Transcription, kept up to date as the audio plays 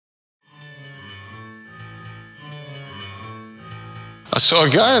So a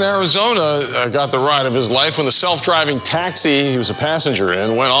guy in Arizona got the ride of his life when the self-driving taxi he was a passenger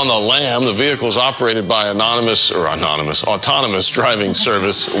in went on the lam. The vehicle is operated by autonomous driving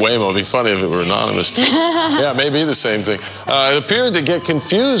service Waymo. It'd be funny if it were anonymous too. Yeah, maybe the same thing. It appeared to get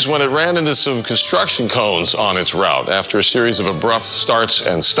confused when it ran into some construction cones on its route. After a series of abrupt starts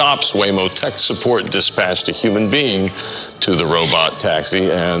and stops, Waymo tech support dispatched a human being to the robot taxi,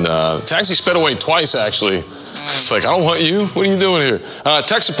 and the taxi sped away twice, actually. It's like, I don't want you. What are you doing here?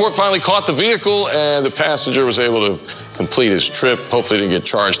 Tech support finally caught the vehicle, and the passenger was able to complete his trip. Hopefully didn't get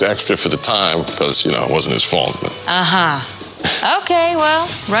charged extra for the time because, it wasn't his fault. Uh-huh. Okay, well,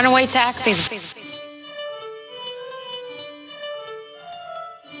 runaway taxis.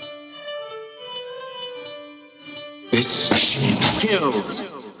 It's killed.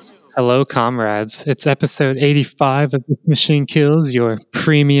 Hello, comrades. It's episode 85 of This Machine Kills, your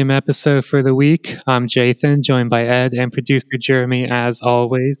premium episode for the week. I'm Jathan, joined by Ed and producer Jeremy, as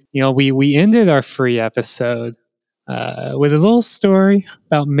always. We ended our free episode with a little story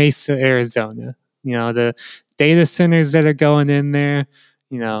about Mesa, Arizona. The data centers that are going in there,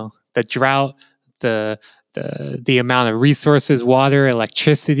 the drought, the amount of resources, water,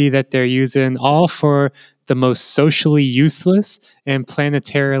 electricity that they're using, all for the most socially useless and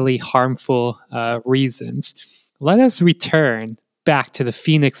planetarily harmful reasons. Let us return back to the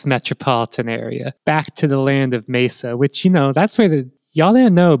Phoenix metropolitan area, back to the land of Mesa, which, that's where y'all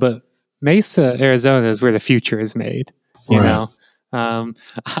didn't know, but Mesa, Arizona is where the future is made, you know?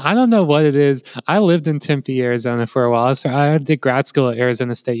 I don't know what it is. I lived in Tempe, Arizona for a while. So I did grad school at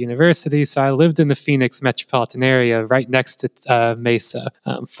Arizona State University. So I lived in the Phoenix metropolitan area right next to Mesa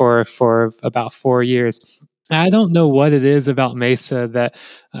for about 4 years. I don't know what it is about Mesa that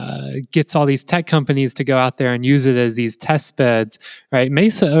gets all these tech companies to go out there and use it as these test beds, right?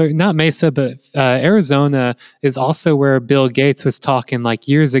 Not Mesa, but Arizona is also where Bill Gates was talking like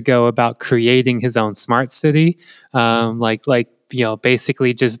years ago about creating his own smart city,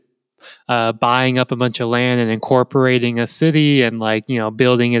 basically just buying up a bunch of land and incorporating a city and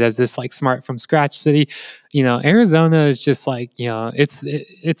building it as this smart from scratch city. Arizona is just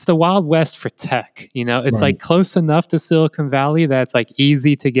it's the Wild West for tech. It's close enough to Silicon Valley that it's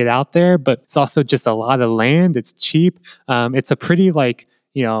easy to get out there, but it's also just a lot of land. It's cheap. It's a pretty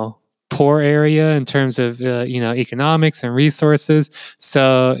poor area in terms of economics and resources,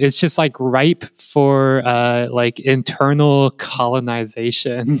 so it's just ripe for internal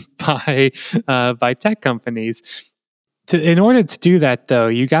colonization by tech companies. In order to do that, though,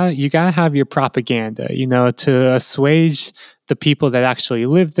 you gotta have your propaganda, to assuage the people that actually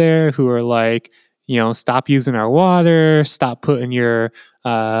live there, who are stop using our water, stop putting your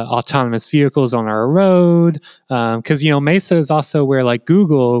autonomous vehicles on our road. Because, Mesa is also where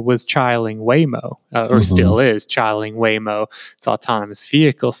Google was trialing Waymo, or still is trialing Waymo, its autonomous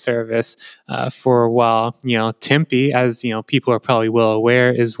vehicle service for a while. Tempe, as people are probably well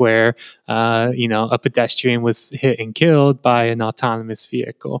aware, is where a pedestrian was hit and killed by an autonomous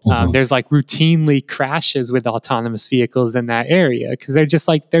vehicle. There's routinely crashes with autonomous vehicles in that area because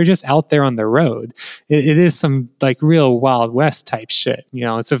they're just out there on the road. It is some real Wild West type shit.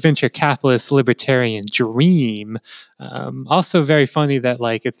 It's a venture capitalist libertarian dream. Also very funny that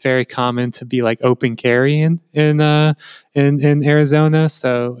it's very common to be open carrying in Arizona.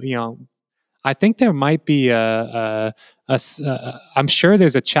 So, I think there might be I'm sure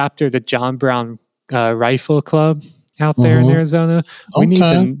there's a chapter of the John Brown Rifle Club out there in Arizona. We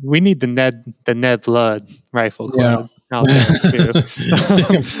need the Ned Ludd Rifle Club out there too.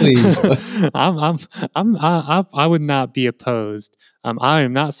 Please. I would not be opposed. I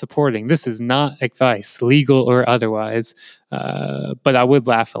am not supporting. This is not advice, legal or otherwise. But I would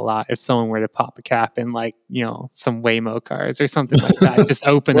laugh a lot if someone were to pop a cap in some Waymo cars or something like that. Just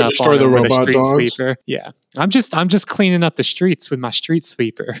open up on them with a street sweeper. Yeah. I'm just cleaning up the streets with my street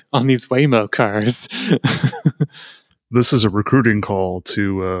sweeper on these Waymo cars. This is a recruiting call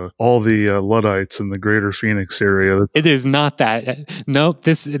to all the Luddites in the greater Phoenix area. It is not that. Nope,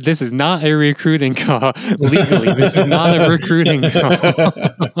 this is not a recruiting call. Legally, this is not a recruiting call.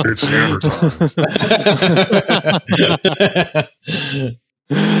 It's hammer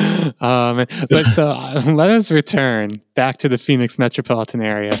time. Let us return back to the Phoenix metropolitan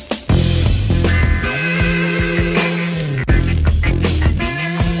area.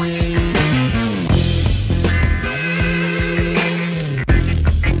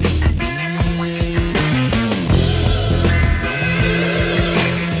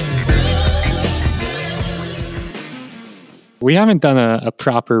 We haven't done a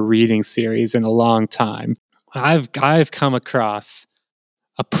proper reading series in a long time. I've come across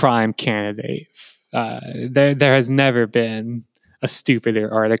a prime candidate. There has never been a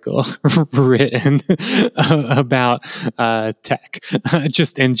stupider article written about tech,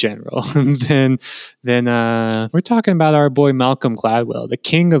 just in general. then we're talking about our boy Malcolm Gladwell, the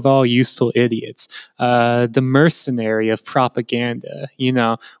king of all useful idiots, the mercenary of propaganda,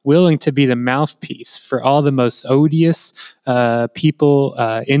 willing to be the mouthpiece for all the most odious people,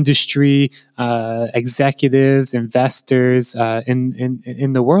 industry, executives, investors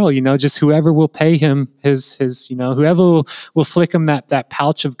in the world. Just whoever will pay him his whoever will flick him that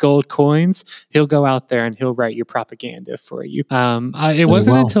pouch of gold coins, he'll go out there and he'll write your propaganda for you. It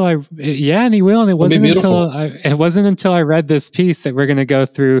wasn't until and he will, and it wasn't until I read this piece that we're going to go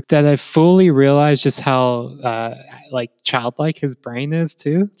through that I fully realized just how childlike his brain is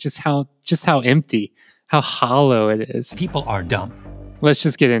too, just how empty, how hollow it is. People are dumb. Let's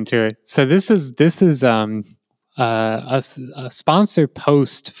just get into it. So this is a sponsored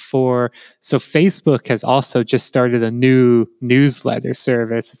post so Facebook has also just started a new newsletter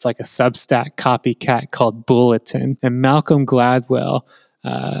service. It's like a Substack copycat called Bulletin, and Malcolm Gladwell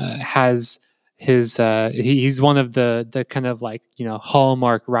has his he's one of the kind of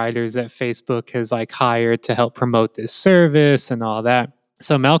hallmark writers that Facebook has hired to help promote this service and all that.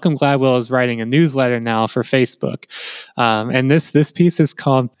 So Malcolm Gladwell is writing a newsletter now for Facebook. And this piece is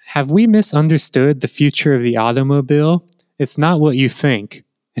called, "Have We Misunderstood the Future of the Automobile? It's not what you think.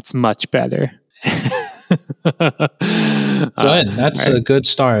 It's much better." Good. That's a good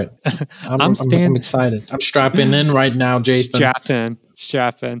start. I'm excited. I'm strapping in right now, Jason.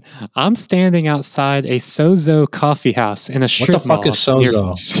 Strapping. I'm standing outside a Sozo coffee house in a strip mall. What the fuck is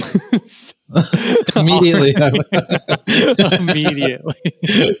Sozo? Immediately.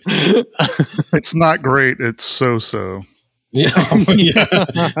 It's not great. It's so-so. Yeah.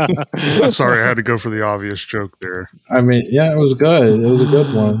 Sorry, I had to go for the obvious joke there. I mean, yeah, it was good. It was a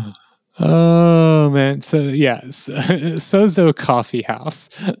good one. Oh man. So yes, Sozo Coffee House.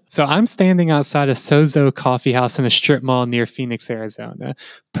 So I'm standing outside a Sozo Coffee House in a strip mall near Phoenix, Arizona.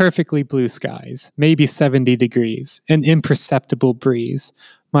 Perfectly blue skies, maybe 70 degrees, an imperceptible breeze.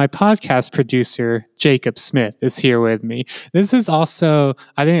 My podcast producer, Jacob Smith, is here with me. This is also,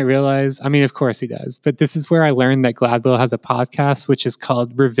 I didn't realize, I mean, of course he does, but this is where I learned that Gladwell has a podcast, which is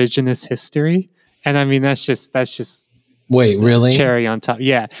called Revisionist History. And I mean, that's just wait, really? Cherry on top.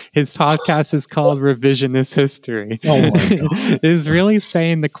 Yeah. His podcast is called Revisionist History. Oh my God. It is really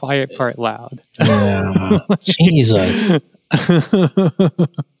saying the quiet part loud. Yeah. Jesus.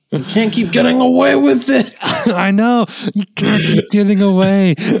 You can't keep getting away with it. I know. You can't keep getting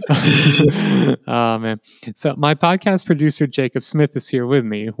away. Oh, man. So my podcast producer, Jacob Smith, is here with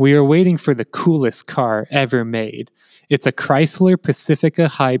me. We are waiting for the coolest car ever made. It's a Chrysler Pacifica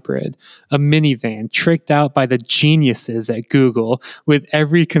hybrid, a minivan tricked out by the geniuses at Google with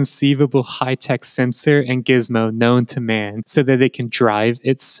every conceivable high-tech sensor and gizmo known to man so that it can drive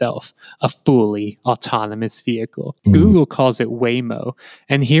itself, a fully autonomous vehicle. Google calls it Waymo,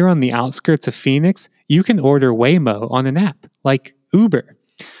 and here on the outskirts of Phoenix, you can order Waymo on an app like Uber.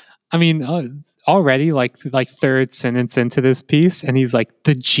 I mean, already like third sentence into this piece, and he's like,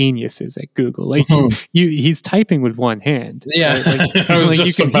 the geniuses at Google. Like he's typing with one hand. Yeah, right? I was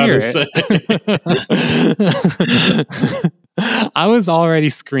just about to say. I was already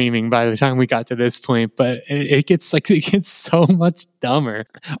screaming by the time we got to this point, but it gets so much dumber.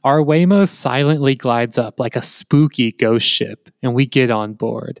 Our Waymo silently glides up like a spooky ghost ship, and we get on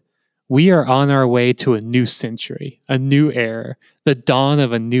board. We are on our way to a new century, a new era, the dawn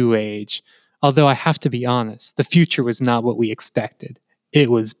of a new age. Although I have to be honest, the future was not what we expected. It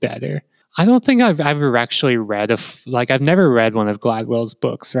was better. I don't think I've ever actually read I've never read one of Gladwell's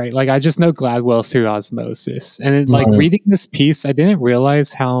books, right? Like I just know Gladwell through osmosis. And reading this piece, I didn't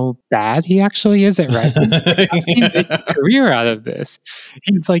realize how bad he actually is at writing. He made a career out of this.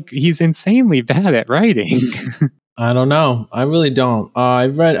 He's insanely bad at writing. I don't know. I really don't. I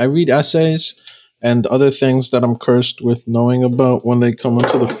read essays and other things that I'm cursed with knowing about when they come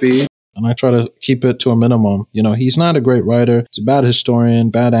into the feed. And I try to keep it to a minimum. You know, he's not a great writer. He's a bad historian,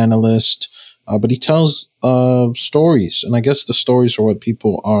 bad analyst, but he tells stories. And I guess the stories are what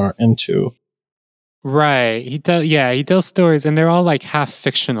people are into. Right. He tells stories, and they're all like half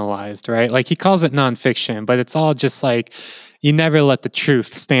fictionalized, right? Like he calls it nonfiction, but it's all just like, you never let the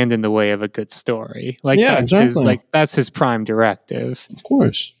truth stand in the way of a good story. Like that's his prime directive. Of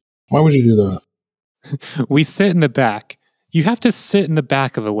course. Why would you do that? We sit in the back. You have to sit in the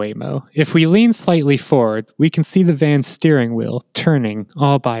back of a Waymo. If we lean slightly forward, we can see the van's steering wheel turning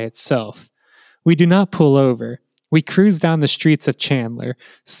all by itself. We do not pull over. We cruise down the streets of Chandler.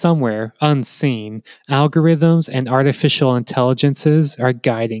 Somewhere, unseen, algorithms and artificial intelligences are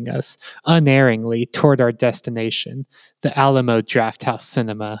guiding us unerringly toward our destination, the Alamo Drafthouse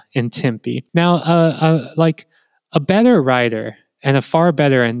Cinema in Tempe. Now, like a better writer and a far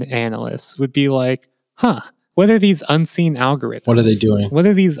better analyst would be like, what are these unseen algorithms? What are they doing? What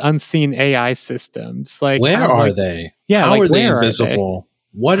are these unseen AI systems? Like, Where are they? Yeah, how like, are they where are they? invisible?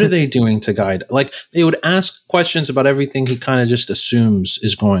 What are they doing to guide? Like, they would ask questions about everything he kind of just assumes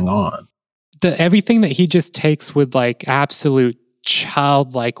is going on. Everything that he just takes with like absolute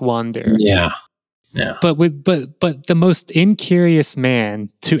childlike wonder. Yeah. But the most incurious man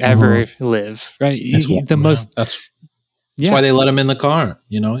to ever live, right? That's why they let him in the car.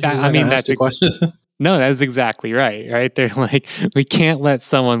 You know, that's questions. No, that's exactly right. Right? They're like, we can't let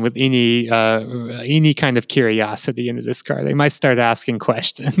someone with any kind of curiosity into this car. They might start asking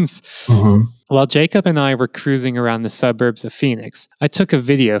questions. Mm-hmm. While Jacob and I were cruising around the suburbs of Phoenix, I took a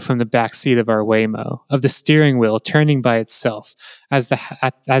video from the back seat of our Waymo of the steering wheel turning by itself as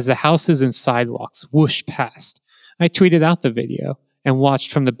the houses and sidewalks whooshed past. I tweeted out the video and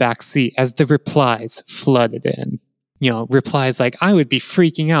watched from the back seat as the replies flooded in. Replies like, I would be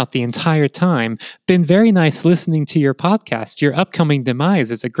freaking out the entire time. Been very nice listening to your podcast. Your upcoming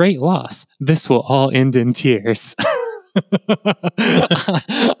demise is a great loss. This will all end in tears.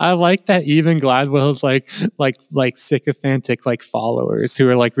 I like that even Gladwell's like sycophantic like followers who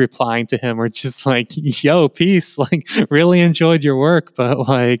are like replying to him are just like, yo, peace. Like, really enjoyed your work, but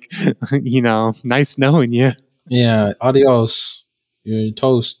like, nice knowing you. Yeah, adios. You're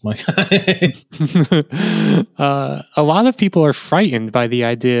toast, my guy. A lot of people are frightened by the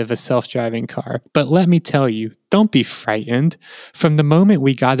idea of a self-driving car, but let me tell you, don't be frightened. From the moment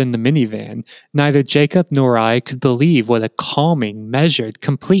we got in the minivan, neither Jacob nor I could believe what a calming, measured,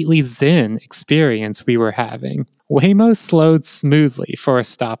 completely zen experience we were having. Waymo slowed smoothly for a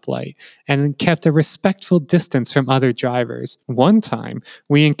stoplight and kept a respectful distance from other drivers. One time,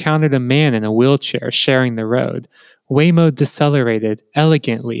 we encountered a man in a wheelchair sharing the road. Waymo decelerated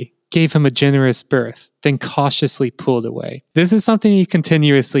elegantly, gave him a generous berth, then cautiously pulled away. This is something he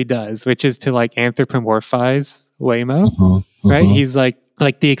continuously does, which is to like anthropomorphize Waymo, right? He's like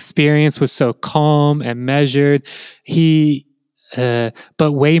the experience was so calm and measured. But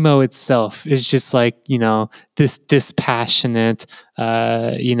Waymo itself is just like, this dispassionate,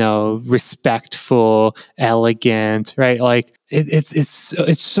 respectful, elegant, right? Like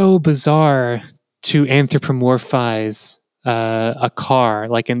it's so bizarre to anthropomorphize a car,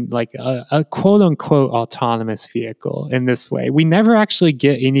 like a quote unquote autonomous vehicle in this way. We never actually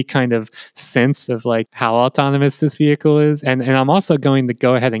get any kind of sense of like how autonomous this vehicle is. And I'm also going to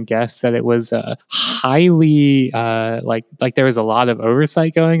go ahead and guess that it was highly like there was a lot of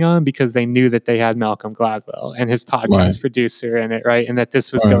oversight going on because they knew that they had Malcolm Gladwell and his podcast producer in it, right? And that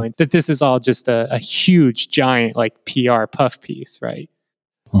this was that this is all just a huge giant like PR puff piece, right?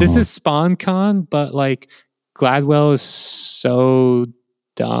 This is SpawnCon, but like Gladwell is so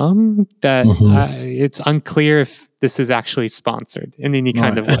dumb that it's unclear if this is actually sponsored in any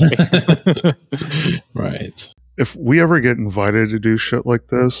kind of way. Right. If we ever get invited to do shit like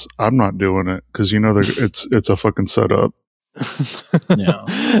this, I'm not doing it because it's a fucking setup. Yeah,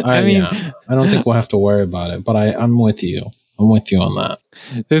 I don't think we'll have to worry about it, but I'm with you. I'm with you on that.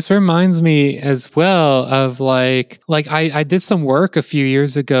 This reminds me as well of like I did some work a few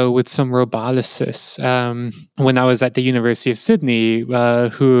years ago with some roboticists when I was at the University of Sydney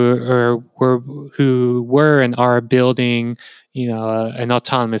who were and are building an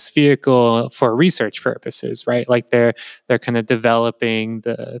autonomous vehicle for research purposes, right? Like they're kind of developing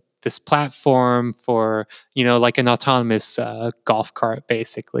this platform for like an autonomous golf cart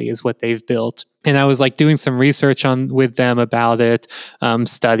basically is what they've built. And I was like doing some research with them about it,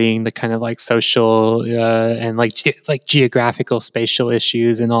 studying the kind of like social and like geographical spatial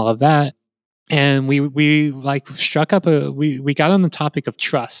issues and all of that. And we like struck up we got on the topic of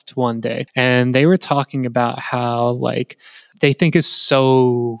trust one day, and they were talking about how like they think it's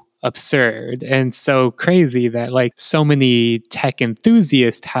so absurd and so crazy that like so many tech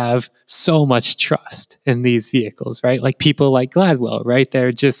enthusiasts have so much trust in these vehicles, right? Like people like Gladwell, right?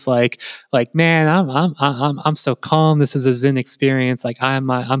 They're just like man, I'm so calm. This is a zen experience. Like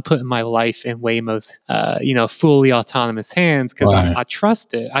I'm putting my life in Waymo's fully autonomous hands because I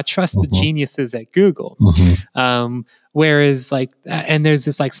trust it. I trust the geniuses at Google. Whereas like, and there's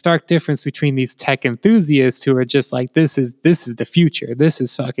this like stark difference between these tech enthusiasts who are just like, this is the future. This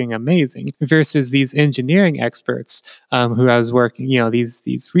is fucking amazing versus these engineering experts, who I was working,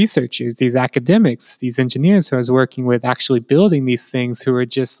 these researchers, these academics, these engineers who I was working with actually building these things who are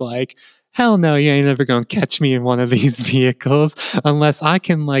just like, hell no, you ain't never gonna catch me in one of these vehicles unless I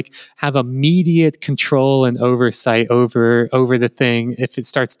can like have immediate control and oversight over the thing if it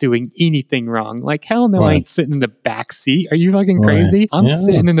starts doing anything wrong. Like hell no, I Right. ain't sitting in the back seat. Are you fucking Right. crazy? I'm Yeah.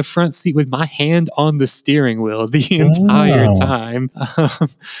 sitting in the front seat with my hand on the steering wheel the entire Wow. time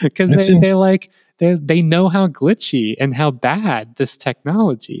because It's they like they know how glitchy and how bad this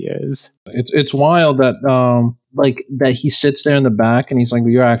technology is. It's wild that like that he sits there in the back and he's like,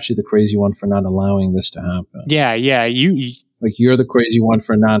 well, you're actually the crazy one for not allowing this to happen. Yeah, you Like you're the crazy one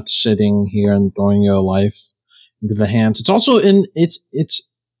for not sitting here and throwing your life into the hands. It's also it's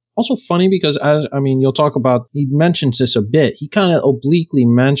also funny because you'll talk about, he mentions this a bit. He kind of obliquely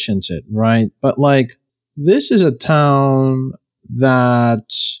mentions it, right? But like this is a town that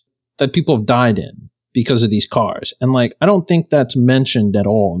people have died in because of these cars. And like I don't think that's mentioned at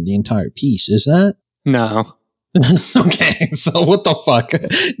all in the entire piece, is that? no. Okay, so what the fuck?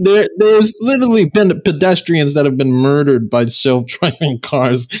 There's literally been pedestrians that have been murdered by self-driving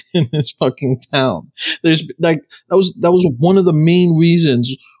cars in this fucking town. There's like that was one of the main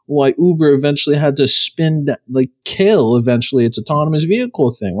reasons why Uber eventually had to kill eventually its autonomous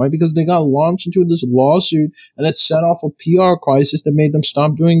vehicle thing, right? Because they got launched into this lawsuit and it set off a PR crisis that made them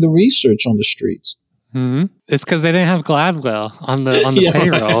stop doing the research on the streets. Mm-hmm. It's because they didn't have Gladwell on the Yeah,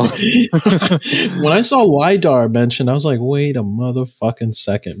 payroll. right. When I saw LiDAR mentioned, I was like, wait a motherfucking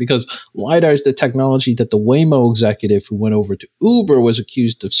second. Because LiDAR is the technology that the Waymo executive who went over to Uber was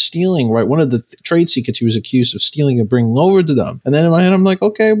accused of stealing, right? One of the trade secrets he was accused of stealing and bringing over to them. And then in my head, I'm like,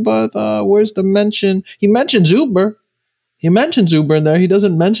 okay, but where's the mention? He mentions Uber. He mentions Uber in there. He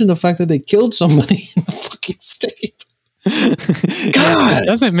doesn't mention the fact that they killed somebody in the fucking state. God. It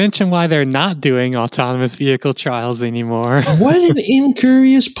doesn't mention why they're not doing autonomous vehicle trials anymore. What an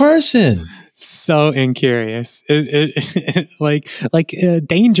incurious person. So incurious.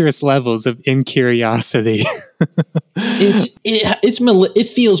 Dangerous levels of incuriosity. It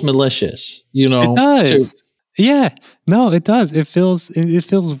feels malicious, you know. It does. Yeah, no, it does. It feels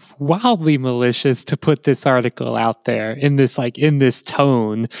wildly malicious to put this article out there in this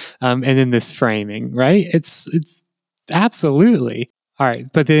tone, and in this framing, right? It's absolutely. All right,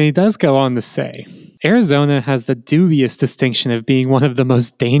 but then he does go on to say, Arizona has the dubious distinction of being one of the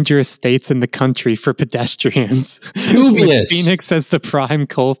most dangerous states in the country for pedestrians. Dubious. With Phoenix as the prime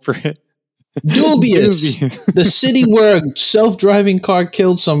culprit. Dubious. The city where a self-driving car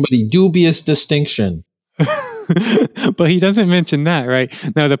killed somebody. Dubious distinction. But he doesn't mention that, right?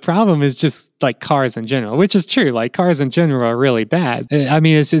 Now, the problem is just like cars in general, which is true. Like cars in general are really bad. I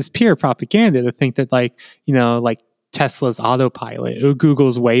mean, it's just pure propaganda to think that like Tesla's autopilot or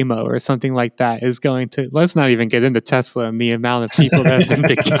Google's Waymo or something like that is going to, let's not even get into Tesla and the amount of people that have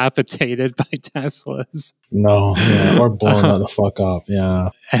been decapitated by Teslas. No, yeah, or blown the fuck up,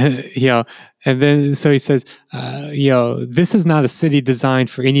 yeah. And then so he says, this is not a city designed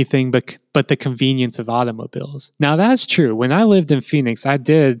for anything but the convenience of automobiles. Now that's true. When I lived in Phoenix,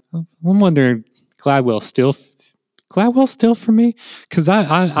 I'm wondering, Gladwell still for me? Because I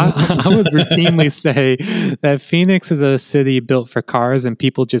would routinely say that Phoenix is a city built for cars and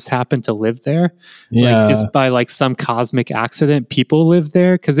people just happen to live there. Yeah. Like just by like some cosmic accident, people live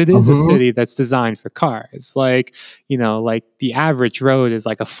there because it is a city that's designed for cars. Like, like the average road is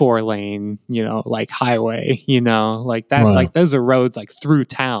like a 4-lane, like highway, like that, Right. like those are roads like through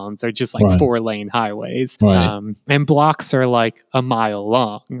towns are just like Right. 4-lane highways. Right. And blocks are like a mile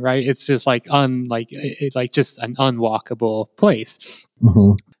long, right? It's just like just an unwalkable place.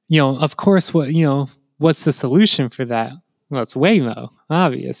 Mm-hmm. Of course, what's the solution for that? Well, it's Waymo,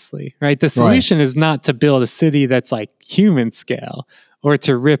 obviously, right? The solution is not to build a city that's like human scale or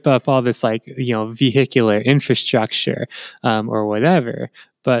to rip up all this like, vehicular infrastructure or whatever.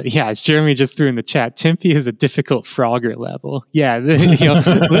 But yeah, as Jeremy just threw in the chat, Tempe is a difficult Frogger level. Yeah,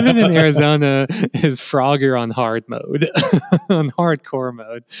 living in Arizona is Frogger on hard mode, on hardcore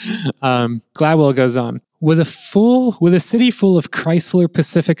mode. Gladwell goes on. With a city full of Chrysler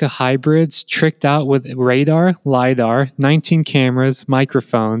Pacifica hybrids tricked out with radar, LiDAR, 19 cameras,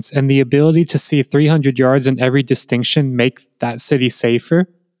 microphones, and the ability to see 300 yards in every distinction make that city safer?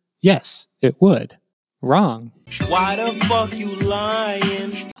 Yes, it would. Wrong. Why the fuck you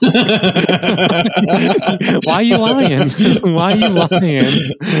lying? Why you lying? Why you lying?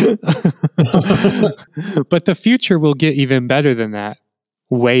 But the future will get even better than that.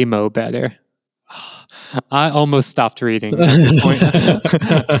 Waymo better. I almost stopped reading at this point.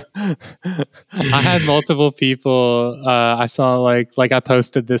 I had multiple people. I saw like I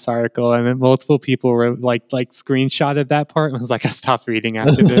posted this article, and then multiple people were like screenshotted that part, and was like, I stopped reading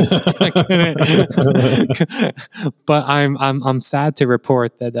after this. But I'm sad to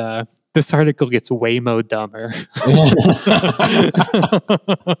report that This article gets Waymo dumber.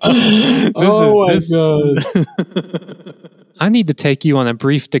 God. I need to take you on a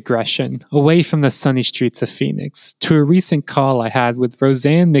brief digression away from the sunny streets of Phoenix to a recent call I had with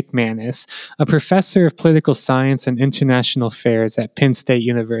Roseanne McManus, a professor of political science and international affairs at Penn State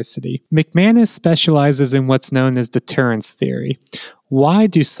University. McManus specializes in what's known as deterrence theory. Why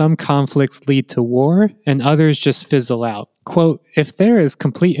do some conflicts lead to war and others just fizzle out? Quote, if there is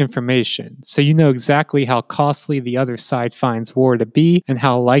complete information, so you know exactly how costly the other side finds war to be and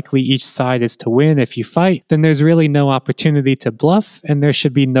how likely each side is to win if you fight, then there's really no opportunity to bluff and there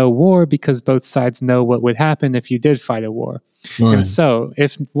should be no war because both sides know what would happen if you did fight a war. Right. And so,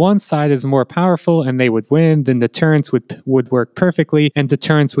 if one side is more powerful and they would win, then deterrence would work perfectly and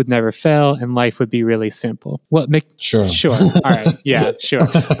deterrence would never fail and life would be really simple. Sure. Sure. All right. Yeah, sure.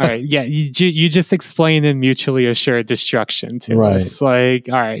 All right. Yeah, you just explained in mutually assured destruction to Right. us. Like,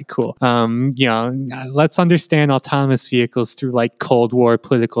 all right, cool. Let's understand autonomous vehicles through like Cold War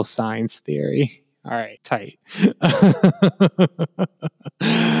political science theory. All right, tight.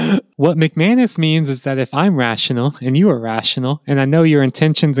 What McManus means is that if I'm rational and you are rational, and I know your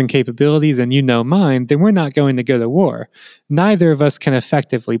intentions and capabilities and you know mine, then we're not going to go to war. Neither of us can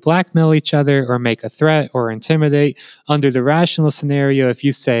effectively blackmail each other or make a threat or intimidate. Under the rational scenario, if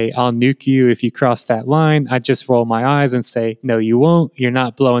you say, I'll nuke you if you cross that line, I just roll my eyes and say, no, you won't. You're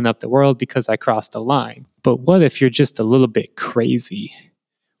not blowing up the world because I crossed a line. But what if you're just a little bit crazy?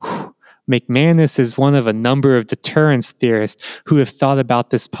 McManus is one of a number of deterrence theorists who have thought about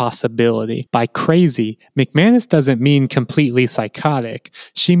this possibility. By crazy, McManus doesn't mean completely psychotic.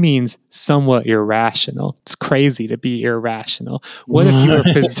 She means somewhat irrational. It's crazy to be irrational. What if you were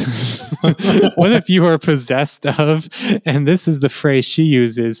what if you were possessed of, and this is the phrase she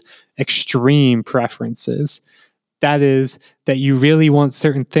uses, extreme preferences? That is, that you really want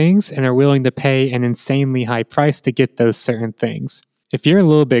certain things and are willing to pay an insanely high price to get those certain things. If you're a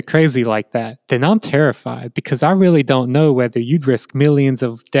little bit crazy like that, then I'm terrified because I really don't know whether you'd risk millions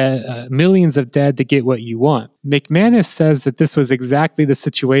of dead to get what you want. McManus says that this was exactly the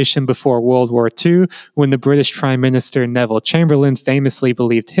situation before World War II when the British Prime Minister Neville Chamberlain famously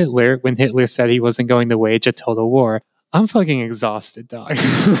believed Hitler when Hitler said he wasn't going to wage a total war. I'm fucking exhausted, dog.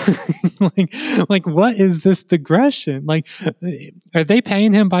 like, what is this digression? Like, are they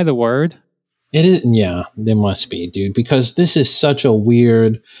paying him by the word? It is, yeah, they must be, dude, because this is such a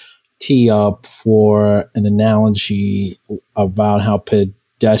weird tee up for an analogy about how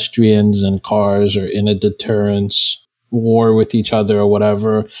pedestrians and cars are in a deterrence war with each other or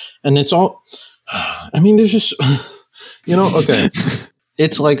whatever. And it's all, I mean, there's just, okay.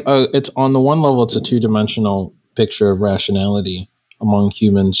 It's like, it's on the one level, it's a two-dimensional picture of rationality among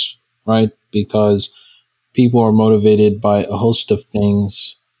humans, right? Because people are motivated by a host of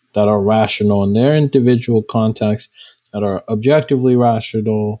things that are rational in their individual context, that are objectively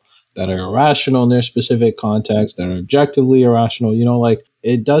rational, that are irrational in their specific context, that are objectively irrational.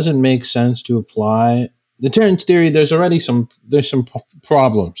 It doesn't make sense to apply deterrence theory. There's already some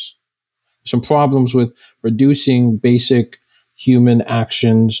problems. Some problems with reducing basic human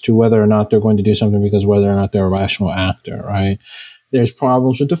actions to whether or not they're going to do something because whether or not they're a rational actor, right? There's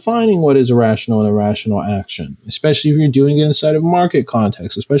problems with defining what is a rational and irrational action, especially if you're doing it inside of a market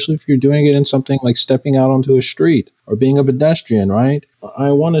context, especially if you're doing it in something like stepping out onto a street or being a pedestrian, right?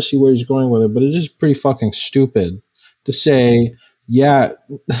 I want to see where he's going with it, but it is pretty fucking stupid to say,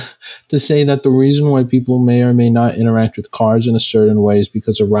 to say that the reason why people may or may not interact with cars in a certain way is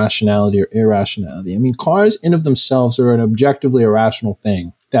because of rationality or irrationality. I mean, cars in of themselves are an objectively irrational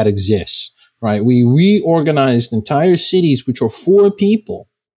thing that exists. Right, we reorganized entire cities which are for people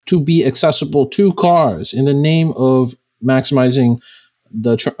to be accessible to cars in the name of maximizing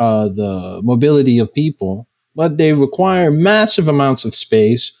the mobility of people, but they require massive amounts of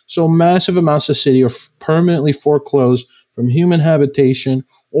space, so massive amounts of city are permanently foreclosed from human habitation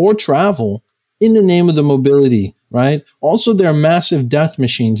or travel in the name of the mobility. Right? Also, there are massive death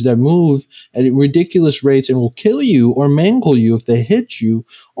machines that move at ridiculous rates and will kill you or mangle you if they hit you.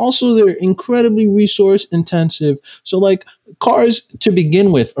 Also, they're incredibly resource intensive. So, like, cars to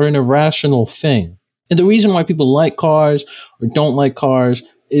begin with are an irrational thing. And the reason why people like cars or don't like cars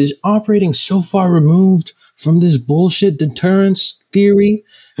is operating so far removed from this bullshit deterrence theory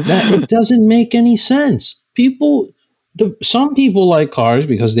that it doesn't make any sense. Some people like cars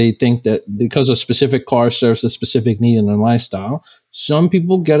because they think that because a specific car serves a specific need in their lifestyle. Some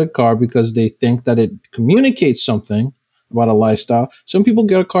people get a car because they think that it communicates something about a lifestyle. Some people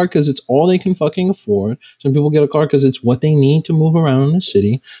get a car because it's all they can fucking afford. Some people get a car because it's what they need to move around in the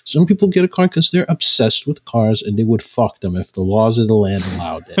city. Some people get a car because they're obsessed with cars and they would fuck them if the laws of the land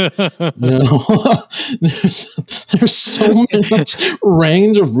allowed it. You know, there's so much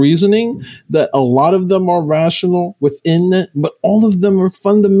range of reasoning that a lot of them are rational within it, but all of them are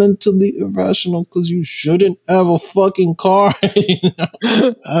fundamentally irrational because you shouldn't have a fucking car. You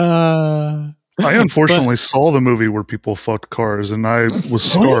know? I unfortunately saw the movie where people fucked cars, and I was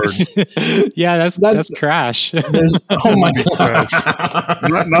scarred. Yeah, that's Crash. Oh my god!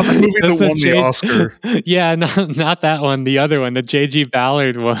 Not the movie that won the Oscar. Yeah, not that one. The other one, the J.G.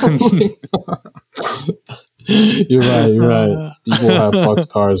 Ballard one. You're right. People have fucked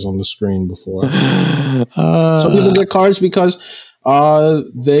cars on the screen before. Some people get cars because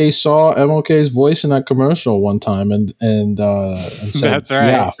they saw MLK's voice in that commercial one time, and said, "That's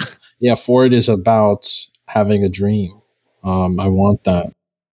right. Yeah, Ford is about having a dream. I want that."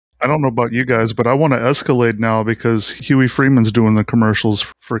 I don't know about you guys, but I want to Escalade now because Huey Freeman's doing the commercials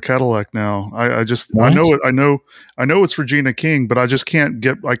for Cadillac now. I know it's Regina King, but I just can't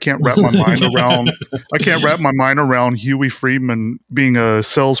wrap my mind around. I can't wrap my mind around Huey Freeman being a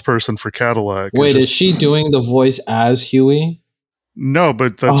salesperson for Cadillac. Wait, is she doing the voice as Huey? No,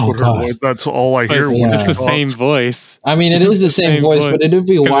 but that's all I hear. When it's the same voice. I mean, it is the same voice, but it'd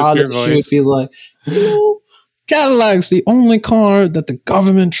be wild if she would be like, Cadillac's the only car that the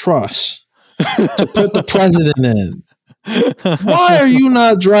government trusts to put the president in. Why are you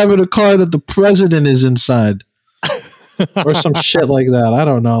not driving a car that the president is inside? Or some shit like that. I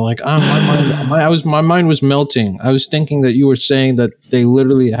don't know. Like, my mind was melting. I was thinking that you were saying that they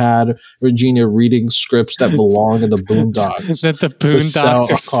literally had Regina reading scripts that belong in the Boondocks. That the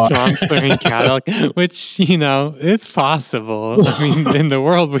Boondocks are sponsoring Cadillac, which, you know, it's possible. I mean, in the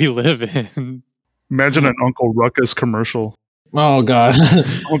world we live in. Imagine an Uncle Ruckus commercial. Oh God,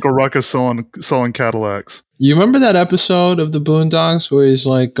 Uncle Ruckus selling Cadillacs. You remember that episode of the Boondocks where he's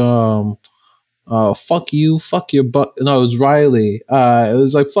like, fuck you, fuck your butt. No, it was Riley. It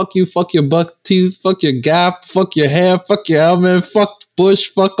was like, fuck you, fuck your buck teeth, fuck your gap, fuck your hair, fuck your helmet, fuck Bush,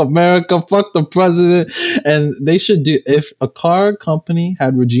 fuck America, fuck the president. And they should do, if a car company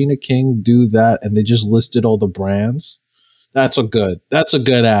had Regina King do that and they just listed all the brands, that's a good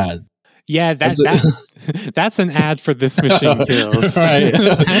ad. Yeah, that's an ad for This Machine Kills. Right.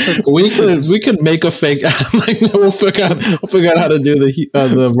 we could make a fake ad. We'll figure out how to do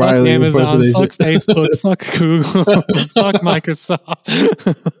the Riley Amazon, impersonation. fuck Facebook, fuck Google, fuck Microsoft.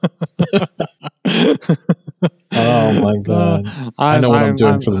 Oh my God! I know what I'm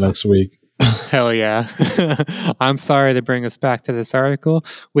doing for the next week. Hell yeah. I'm sorry to bring us back to this article,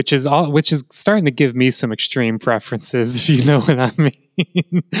 which is starting to give me some extreme preferences, if you know what I mean.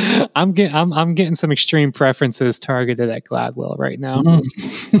 I'm getting some extreme preferences targeted at Gladwell right now.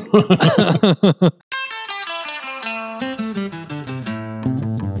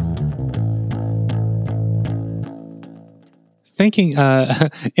 Thinking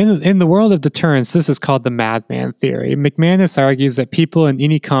in the world of deterrence, this is called the madman theory. McManus argues that people in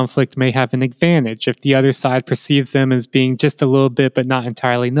any conflict may have an advantage if the other side perceives them as being just a little bit, but not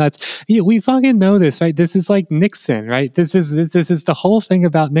entirely nuts. Yeah, we fucking know this, right? This is like Nixon, right? This is the whole thing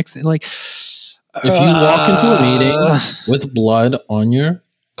about Nixon. Like, if you walk into a meeting with blood on your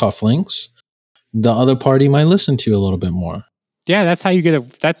cufflinks, the other party might listen to you a little bit more. Yeah, that's how you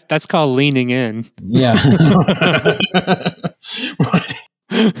get that's called leaning in. Yeah.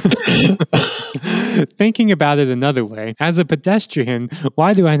 Thinking about it another way, as a pedestrian,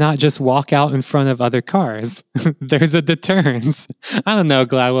 why do I not just walk out in front of other cars? There's a deterrence. I don't know,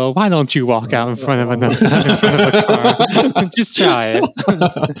 Gladwell. Why don't you walk out in front of a car? Just try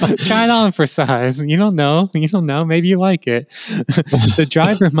it. Try it on for size. You don't know. Maybe you like it. The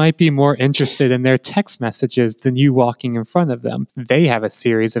driver might be more interested in their text messages than you walking in front of them. They have a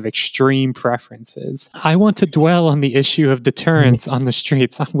series of extreme preferences. I want to dwell on the issue of deterrence on the streets.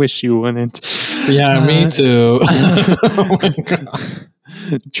 I wish you wouldn't. Yeah, me too. Oh my God.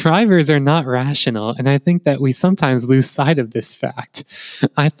 Drivers are not rational, and I think that we sometimes lose sight of this fact.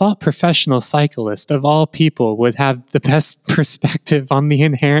 I thought professional cyclists, of all people, would have the best perspective on the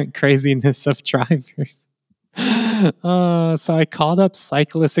inherent craziness of drivers. So I called up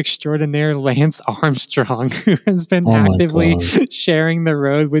cyclist extraordinaire Lance Armstrong, who has been actively sharing the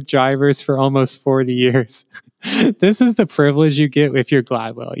road with drivers for almost 40 years. This is the privilege you get if you're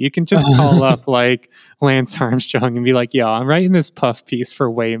Gladwell. You can just call up like Lance Armstrong and be like, yo, I'm writing this puff piece for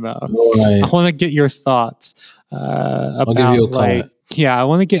Waymo. Right. I want to get your thoughts about like, yeah, I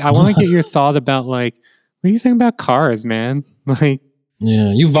want to get your thought about like, what do you think about cars, man? Like,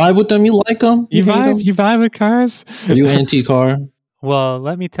 Yeah, you vibe with them. You like them. You vibe with cars? Are you anti-car? Well,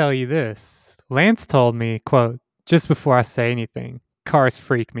 let me tell you this. Lance told me, quote, just before I say anything, cars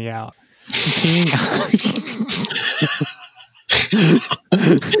freak me out.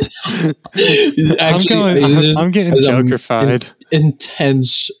 I'm getting Joker-fied.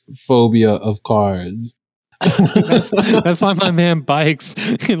 Intense phobia of cars. That's why my man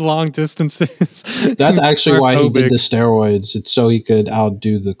bikes in long distances. That's actually why he did the steroids. It's so he could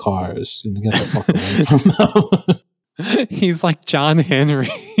outdo the cars and get the fuck away from them. He's like John Henry.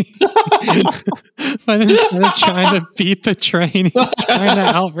 But instead of trying to beat the train, he's trying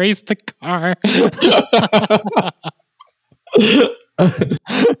to outrace the car.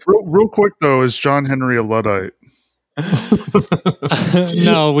 Real quick though, is John Henry a Luddite?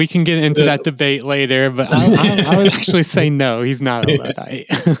 No, we can get into that debate later, but I would actually say no, he's not a Luddite.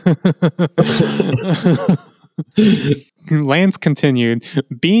 Lance continued,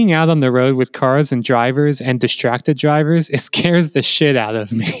 being out on the road with cars and drivers and distracted drivers, it scares the shit out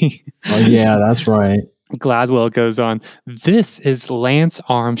of me. Oh yeah, that's right. Gladwell goes on, this is Lance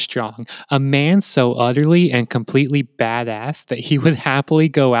Armstrong, a man so utterly and completely badass that he would happily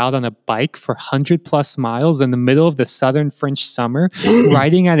go out on a bike for 100+ miles in the middle of the southern French summer,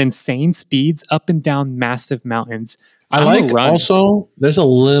 riding at insane speeds up and down massive mountains. I like also, there's a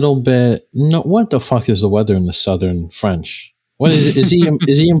little bit, no, what the fuck is the weather in the southern French? What is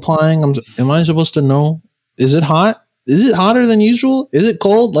he implying? Am I supposed to know? Is it hot? Is it hotter than usual? Is it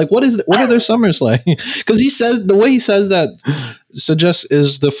cold? Like, what are their summers like? Because he says, the way he says that suggests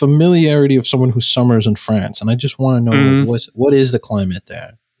is the familiarity of someone who summers in France. And I just want to know, what is the climate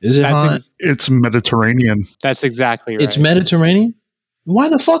there? Is it hot? It's Mediterranean. That's exactly right. It's Mediterranean? Why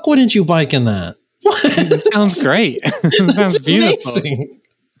the fuck wouldn't you bike in that? It sounds great. It sounds beautiful.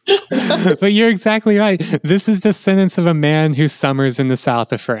 But you're exactly right. This is the sentence of a man who summers in the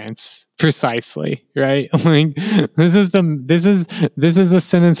south of France. Precisely, right? Like, this is the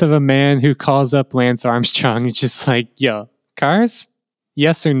sentence of a man who calls up Lance Armstrong and just like, yo, cars?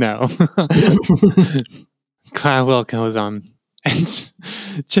 Yes or no? Gladwell goes on. And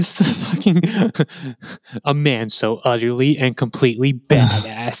just the fucking a man so utterly and completely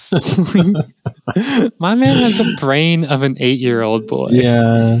badass. My man has the brain of an 8-year-old boy.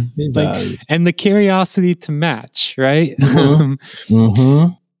 Yeah, he does. And the curiosity to match, right?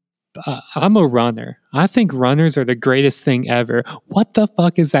 I'm a runner. I think runners are the greatest thing ever. What the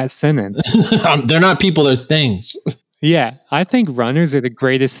fuck is that sentence? They're not people, they're things. Yeah, I think runners are the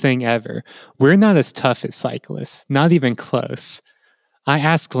greatest thing ever. We're not as tough as cyclists, not even close. I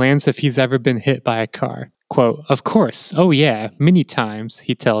asked Lance if he's ever been hit by a car. Quote, of course. Oh yeah, many times,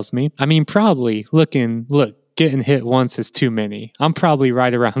 he tells me. I mean, probably. Look, getting hit once is too many. I'm probably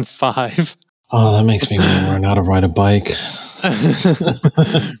right around 5. Oh, that makes me want to learn how to ride a bike.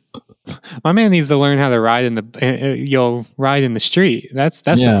 My man needs to learn how to ride in the street. That's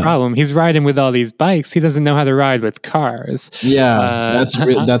the problem. He's riding with all these bikes. He doesn't know how to ride with cars. Yeah,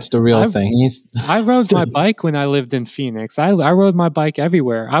 that's the real thing. I rode my bike when I lived in Phoenix. I rode my bike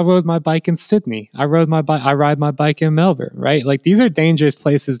everywhere. I rode my bike in Sydney. I ride my bike in Melbourne. Right? Like, these are dangerous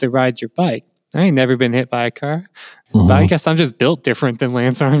places to ride your bike. I ain't never been hit by a car. But I guess I'm just built different than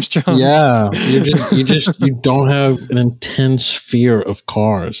Lance Armstrong. Yeah, you don't have an intense fear of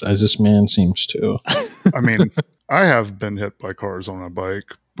cars, as this man seems to. I mean, I have been hit by cars on a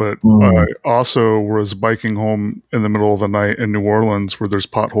bike, but I also was biking home in the middle of the night in New Orleans where there's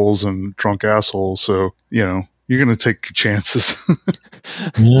potholes and drunk assholes. So, you're going to take your chances.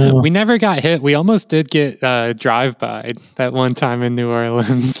 Yeah. We never got hit. We almost did get drive-by that one time in New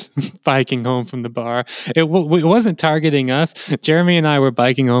Orleans, biking home from the bar. It wasn't targeting us. Jeremy and I were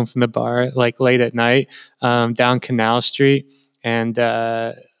biking home from the bar like late at night down Canal Street, and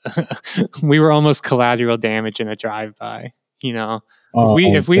we were almost collateral damage in a drive-by.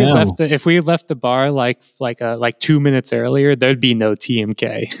 If we left the bar like 2 minutes earlier, there'd be no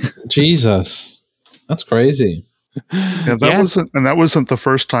TMK. Jesus, that's crazy. Yeah, that wasn't the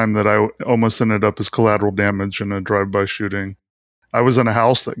first time that I almost ended up as collateral damage in a drive-by shooting. I was in a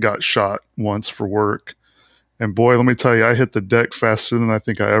house that got shot once for work, and boy, let me tell you, I hit the deck faster than I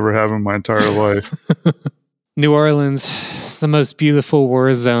think I ever have in my entire life. New Orleans is the most beautiful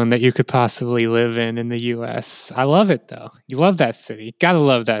war zone that you could possibly live in the U.S. I love it, though. You love that city. Gotta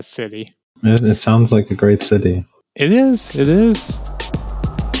love that city. It sounds like a great city. It is. It is.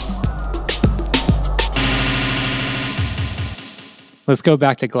 Let's go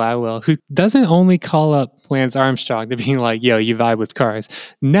back to Gladwell, who doesn't only call up Lance Armstrong to be like, yo, you vibe with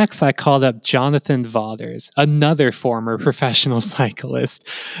cars. Next, I called up Jonathan Vaughters, another former professional cyclist.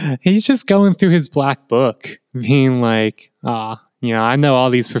 He's just going through his black book, being like, I know all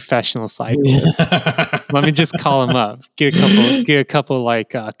these professional cyclists. Let me just call them up. Get a couple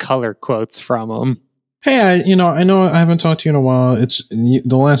like color quotes from them. Hey, I know I haven't talked to you in a while. It's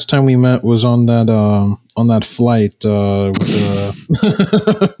the last time we met was on that flight To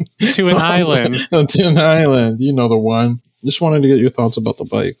an island. To an island. You know the one. Just wanted to get your thoughts about the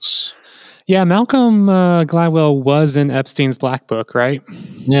bikes. Yeah, Malcolm Gladwell was in Epstein's Black Book, right?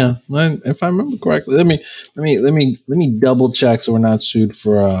 Yeah, if I remember correctly. Let me double check so we're not sued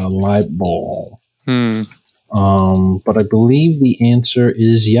for a libel. But I believe the answer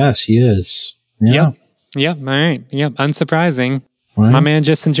is yes. He is. Yeah. Yep. All right. Yep. Unsurprising. Right. My man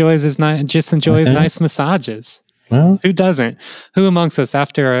just enjoys nice massages. Well, Who doesn't? Who amongst us,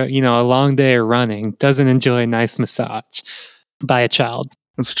 after a long day of running, doesn't enjoy a nice massage by a child?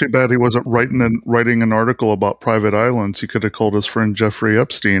 It's too bad he wasn't writing an article about private islands. He could have called his friend Jeffrey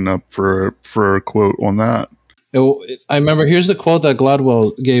Epstein up for a quote on that. I remember, here's the quote that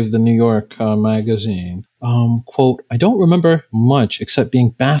Gladwell gave the New York magazine. Quote, I don't remember much except being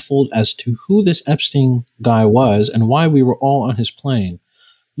baffled as to who this Epstein guy was and why we were all on his plane.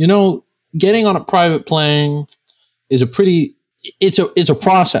 Getting on a private plane is it's a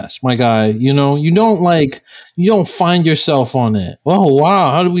process, my guy. You don't find yourself on it. Oh,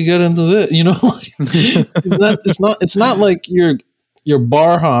 wow. How did we get into this? It's not like you're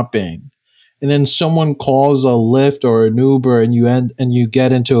bar hopping and then someone calls a Lyft or an Uber and you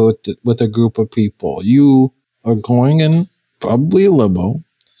get into it with a group of people. You are going in probably a limo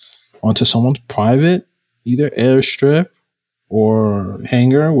onto someone's private, either airstrip or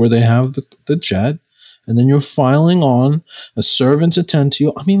hangar where they have the jet. And then you're filing on, a servants attend to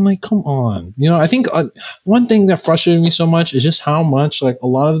you. I mean, come on. I think one thing that frustrated me so much is just how much, a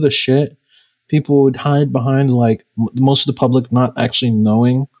lot of the shit people would hide behind, most of the public not actually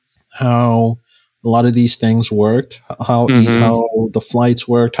knowing how a lot of these things worked, how the flights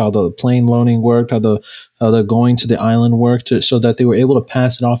worked, how the plane loaning worked, how the going to the island worked, so that they were able to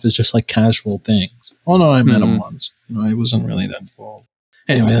pass it off as just casual things. Oh no, I met him once. I wasn't really that involved.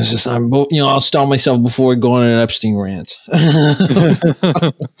 Anyway, that's just I'll stop myself before going on an Epstein rant.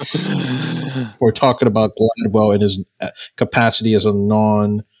 We're talking about Gladwell in his capacity as a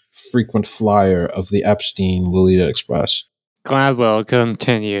non-frequent flyer of the Epstein Lolita Express. Gladwell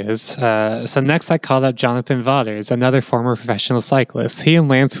continues. So next I called up Jonathan Vaughters, another former professional cyclist. He and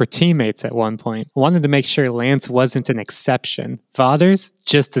Lance were teammates at one point. Wanted to make sure Lance wasn't an exception. Vaughters,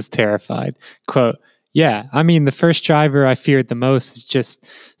 just as terrified. Quote, yeah, I mean, the first driver I feared the most is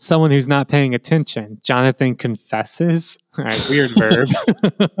just someone who's not paying attention. Jonathan confesses. All right, weird verb.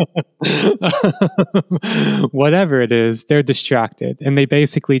 Whatever it is, they're distracted and they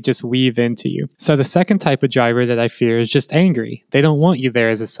basically just weave into you. So the second type of driver that I fear is just angry. They don't want you there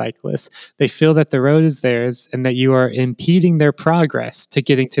as a cyclist. They feel that the road is theirs and that you are impeding their progress to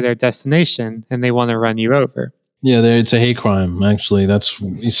getting to their destination, and they want to run you over. Yeah, it's a hate crime. Actually,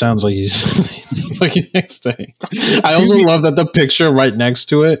 he sounds like he's like next to hate crime. I also love that the picture right next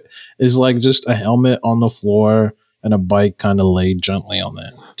to it is just a helmet on the floor and a bike kind of laid gently on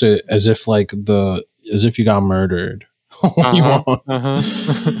it, as if you got murdered. I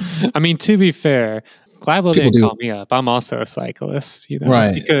mean, to be fair, Gladwell didn't call me up. I'm also a cyclist.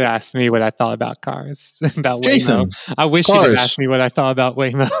 Right. He could have asked me what I thought about cars, about Jathan, Waymo. I wish he would ask me what I thought about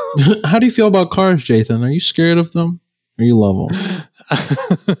Waymo. How do you feel about cars, Jathan? Are you scared of them, or you love them?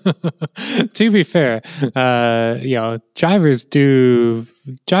 To be fair,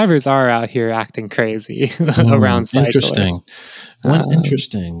 drivers are out here acting crazy around cyclists. Interesting.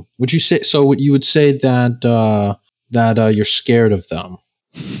 Interesting. Would you say so? You would say that you're scared of them.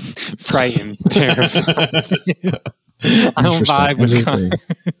 Frightened, terrified. I don't vibe with cars.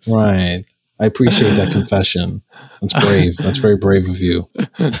 Right. I appreciate that confession. That's brave. That's very brave of you.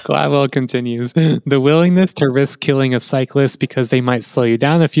 Gladwell continues. The willingness to risk killing a cyclist because they might slow you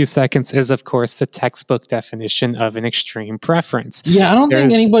down a few seconds is, of course, the textbook definition of an extreme preference. Yeah, I don't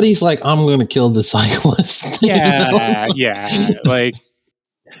think anybody's like, I'm going to kill the cyclist. Yeah, yeah.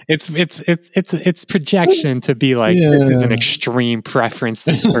 It's projection to be like, this is an extreme preference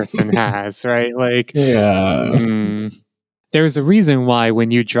this person has, right? There's a reason why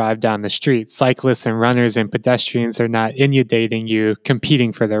when you drive down the street, cyclists and runners and pedestrians are not inundating you,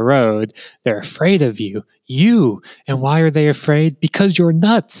 competing for the road. They're afraid of you. And why are they afraid? Because you're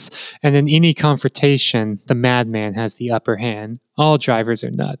nuts. And in any confrontation, the madman has the upper hand. All drivers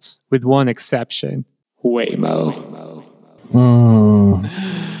are nuts, with one exception, Waymo.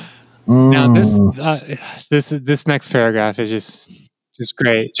 Now this next paragraph is just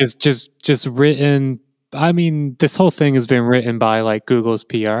great. Just written I mean, this whole thing has been written by like Google's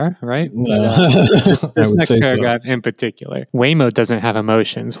PR, right? Yeah. This I would next say so. paragraph in particular. Waymo doesn't have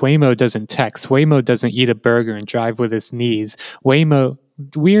emotions. Waymo doesn't text. Waymo doesn't eat a burger and drive with his knees. Waymo,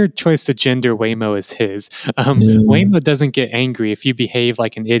 weird choice to gender Waymo as his. Waymo doesn't get angry if you behave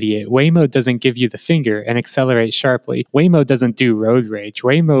like an idiot. Waymo doesn't give you the finger and accelerate sharply. Waymo doesn't do road rage.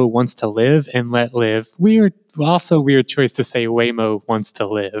 Waymo wants to live and let live. Also weird choice to say Waymo wants to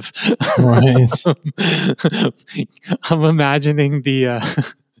live. Right. I'm imagining the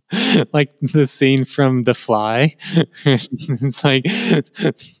like the scene from The Fly. It's like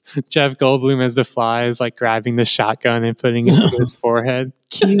Jeff Goldblum as The Fly is like grabbing the shotgun and putting it to his forehead.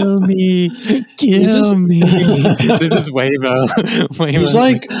 Kill me, kill me. This is Waymo. Waymo's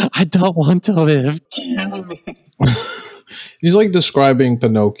like, I don't want to live. Kill me. He's like describing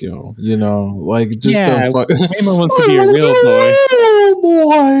Pinocchio, like just Waymo wants to be a real boy.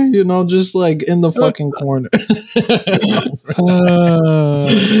 Boy, just like in the fucking corner.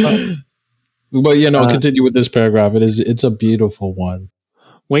 But continue with this paragraph. It's a beautiful one.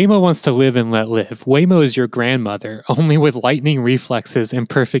 Waymo wants to live and let live. Waymo is your grandmother, only with lightning reflexes and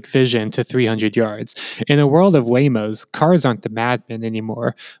perfect vision to 300 yards. In a world of Waymos, cars aren't the madmen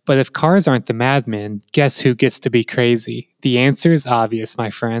anymore. But if cars aren't the madmen, guess who gets to be crazy? The answer is obvious, my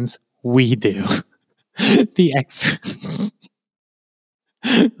friends. We do. The experts.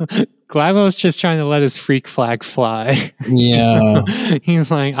 Glavo's just trying to let his freak flag fly. Yeah.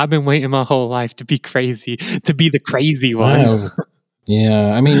 He's like, I've been waiting my whole life to be crazy, to be the crazy one.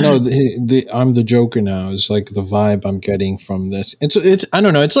 Yeah, I mean, no, I'm the Joker now. Is like the vibe I'm getting from this. It's I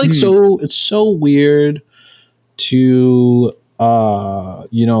don't know. It's like it's so weird to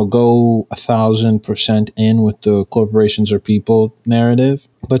go 1,000% in with the corporations or people narrative,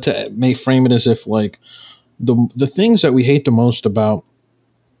 but to frame it as if like the things that we hate the most about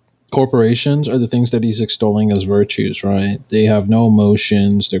corporations are the things that he's extolling as virtues, right? They have no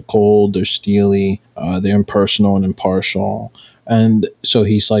emotions. They're cold. They're steely. They're impersonal and impartial. And so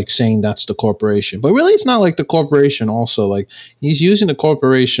he's like saying that's the corporation, but really it's not like the corporation. Also, like he's using the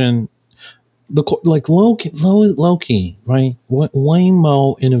corporation, like low key, right?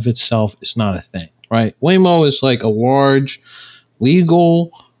 Waymo in of itself is not a thing, right? Waymo is like a large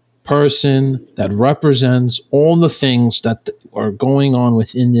legal person that represents all the things that are going on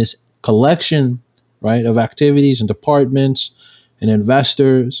within this collection, right, of activities and departments and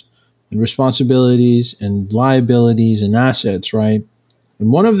investors and responsibilities and liabilities and assets, right? And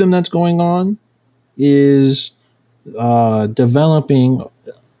one of them that's going on is developing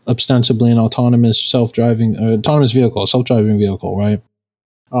ostensibly an autonomous self-driving vehicle, right?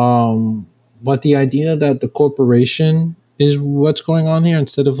 But the idea that the corporation is what's going on here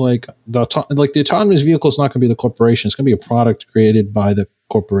instead of like the autonomous vehicle is not going to be the corporation. It's going to be a product created by the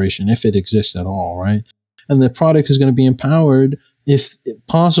corporation if it exists at all, right? And the product is going to be empowered, if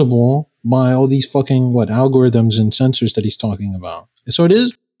possible, by all these fucking algorithms and sensors that he's talking about. So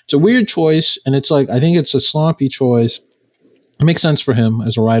it's a weird choice, and it's like I think it's a sloppy choice. It makes sense for him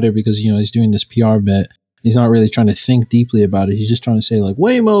as a writer because he's doing this PR bit. He's not really trying to think deeply about it. He's just trying to say like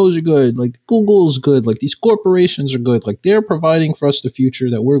Waymos are good, like Google's good, like these corporations are good, like they're providing for us the future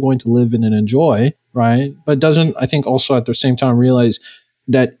that we're going to live in and enjoy, right? But doesn't, I think, also at the same time realize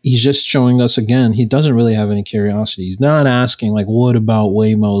that he's just showing us again, he doesn't really have any curiosity. He's not asking like, what about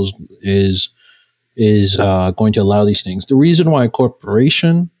Waymos is going to allow these things. The reason why a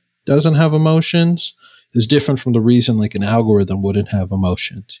corporation doesn't have emotions is different from the reason like an algorithm wouldn't have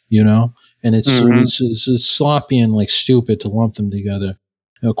emotions, and it's sloppy and like stupid to lump them together.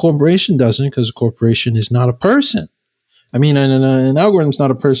 A corporation doesn't, because a corporation is not a person. I mean, an algorithm's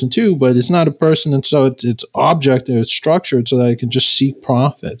not a person too, but it's not a person, and so it's object or it's structured so that it can just seek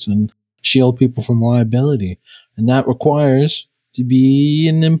profits and shield people from liability, and that requires to be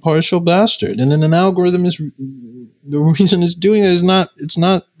an impartial bastard. And then an algorithm is the reason it's doing it is it's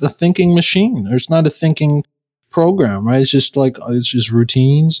not the thinking machine, or it's not a thinking program, right? It's just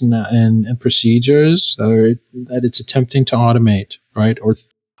routines and procedures that it's attempting to automate, right, or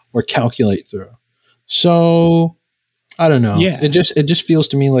calculate through. So I don't know. Yeah. It just feels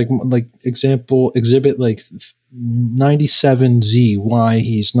to me like exhibit like 97Z.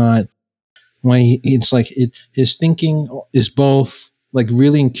 His thinking is both like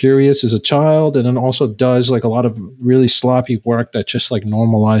really curious as a child, and then also does like a lot of really sloppy work that just like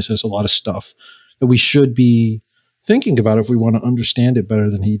normalizes a lot of stuff that we should be thinking about if we want to understand it better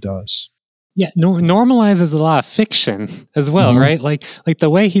than he does. Yeah, normalizes a lot of fiction as well, Mhm. right? Like the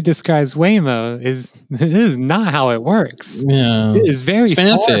way he describes Waymo is this is not how it works. Yeah. It is It's very far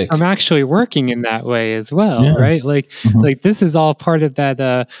fanfic. from actually working in that way as well, Yeah. right? Mhm. Like this is all part of that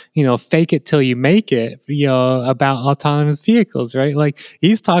fake it till you make it, about autonomous vehicles, right? Like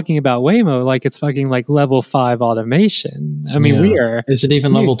he's talking about Waymo like it's fucking like level 5 automation. I mean, we Yeah. are Is it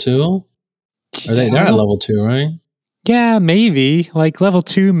even we level 2? Are I they're at don't level 2, right? Yeah, maybe like level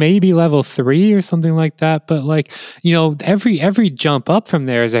 2, maybe level 3 or something like that. But like, every jump up from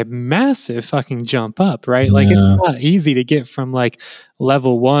there is a massive fucking jump up, right? Like it's Yeah. not easy to get from like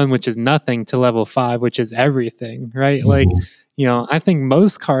level 1, which is nothing, to level 5, which is everything, right? Like, Mhm. I think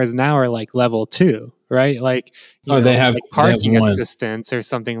most cars now are like level 2, right? Like, Oh, they have like parking 1. assistance or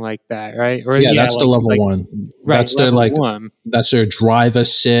something like that, right? Or Yeah, yeah, that's the level like 1. right, That's their level like 1. that's their drive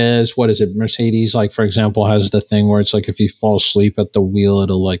assist. What is it? Mercedes, like for example, has the thing where it's like if you fall asleep at the wheel,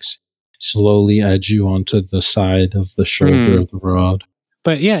 it'll like slowly edge you onto the side of the shoulder Mhm. of the road.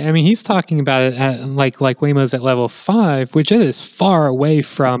 But yeah, I mean, he's talking about it at like Waymo's at level 5, which it is far away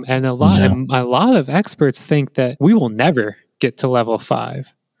from, and Yeah. a lot of experts think that we will never get to level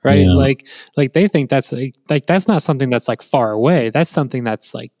 5, right? Yeah. Like they think that's like that's not something that's like far away. That's something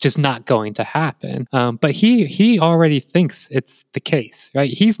that's like just not going to happen. But he already thinks it's the case,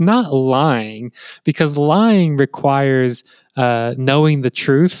 right? He's not lying because lying requires knowing the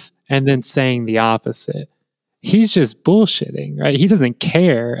truth and then saying the opposite. He's just bullshitting, right? He doesn't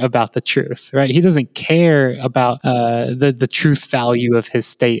care about the truth, right? He doesn't care about the truth value of his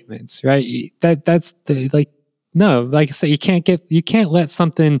statements, right? That's the, like no, like I said, you can't let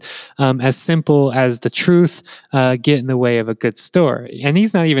something as simple as the truth get in the way of a good story. And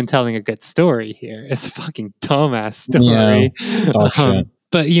he's not even telling a good story here. It's a fucking dumbass story. Dog shit.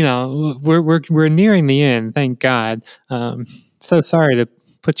 But we're nearing the end, thank God. So sorry to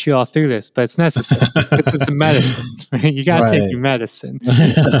put you all through this, but it's necessary. This is the medicine. Right? You got to take Right. your medicine.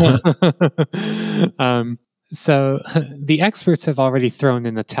 um, so the experts have already thrown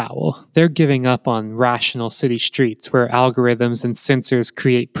in the towel. They're giving up on rational city streets where algorithms and sensors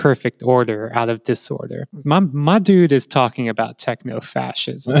create perfect order out of disorder. My dude is talking about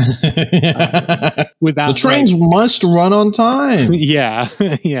techno-fascism. Without The trains must run on time. Yeah,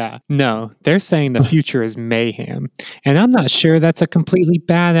 yeah. No, they're saying the future is mayhem. And I'm not sure that's a completely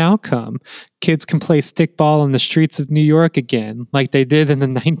bad outcome. Kids can play stickball on the streets of New York again, like they did in the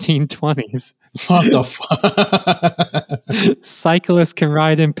 1920s. What the fuck? Cyclists can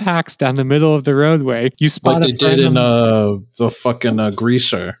ride in packs down the middle of the roadway. You spot Like a they did friend in on- the fucking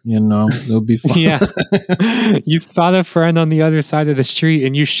Greaser, it'll be fun. Yeah. You spot a friend on the other side of the street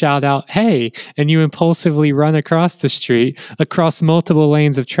and you shout out, "Hey," and you impulsively run across the street, across multiple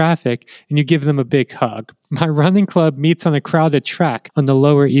lanes of traffic, and you give them a big hug. My running club meets on a crowded track on the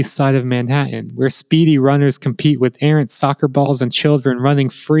Lower East Side of Manhattan, where speedy runners compete with errant soccer balls and children running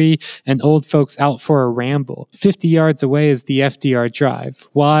free and old folks out for a ramble. 50 yards away is the FDR Drive,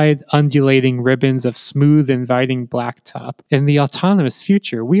 wide, undulating ribbons of smooth, inviting blacktop. In the autonomous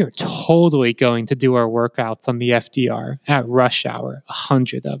future, we are totally going to do our workouts on the FDR at rush hour,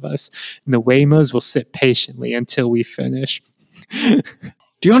 100 of us, and the Waymos will sit patiently until we finish.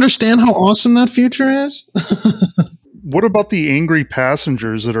 Do you understand how awesome that future is? What about the angry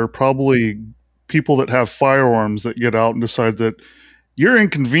passengers that are probably people that have firearms that get out and decide that you're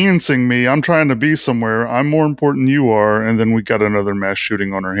inconveniencing me. I'm trying to be somewhere. I'm more important than you are. And then we got another mass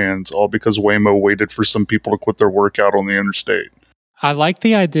shooting on our hands, all because Waymo waited for some people to quit their workout on the interstate. I like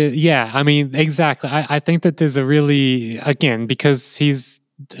the idea. Yeah, I mean, exactly. I think that there's a really, again, because he's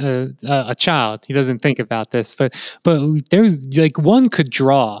a child, he doesn't think about this, but there's like one could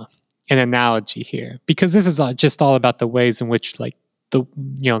draw an analogy here because this is just all about the ways in which like the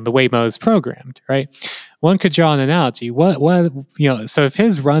Waymo is programmed, right? One could draw an analogy. So if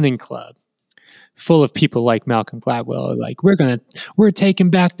his running club full of people like Malcolm Gladwell, like we're taking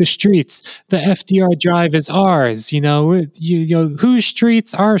back the streets. The FDR Drive is ours. Whose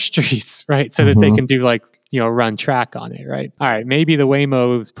streets? Our streets, right? So that they can do run track on it, right? All right, maybe the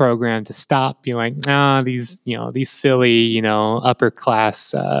Waymo was programmed to stop, these silly, upper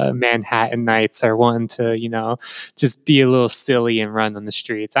class Manhattanites are wanting to, just be a little silly and run on the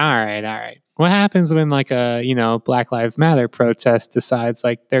streets. All right. What happens when a Black Lives Matter protest decides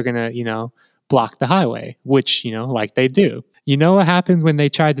they're gonna block the highway, which like they do? You know what happens when they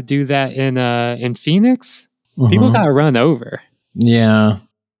tried to do that in Phoenix? People got run over. Yeah.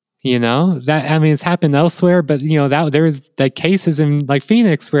 It's happened elsewhere, but that there was cases in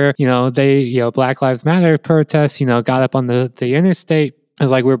Phoenix where they Black Lives Matter protests got up on the interstate. It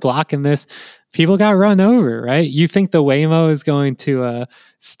was we're blocking this. People got run over, right? You think the Waymo is going to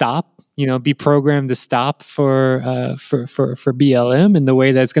stop be programmed to stop for BLM in the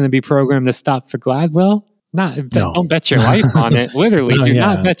way that's going to be programmed to stop for Gladwell? Don't bet your life on it. Literally, do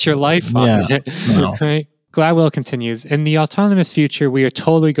not bet your life on it. No. Right? Gladwell continues, in the autonomous future, we are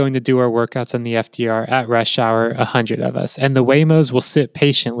totally going to do our workouts on the FDR at rush hour, 100 of us, and the Waymos will sit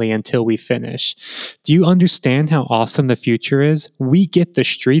patiently until we finish. Do you understand how awesome the future is? We get the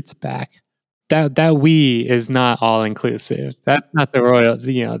streets back. That we is not all inclusive. That's not the royal,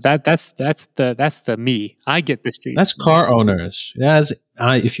 that's the me. I get the streets. That's car owners.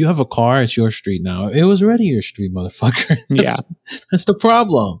 If you have a car, it's your street now. It was already your street, motherfucker. Yeah. That's the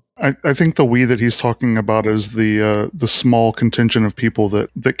problem. I think the we that he's talking about is the small contingent of people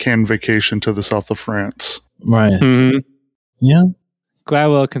that can vacation to the south of France. Right. Mm-hmm. Yeah.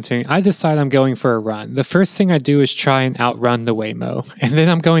 Gladwell continued, I decide I'm going for a run. The first thing I do is try and outrun the Waymo, and then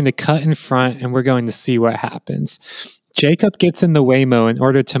I'm going to cut in front and we're going to see what happens. Jacob gets in the Waymo in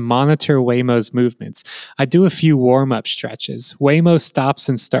order to monitor Waymo's movements. I do a few warm-up stretches. Waymo stops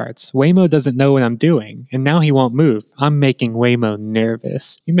and starts. Waymo doesn't know what I'm doing, and now he won't move. I'm making Waymo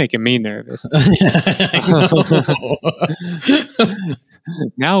nervous. You're making me nervous.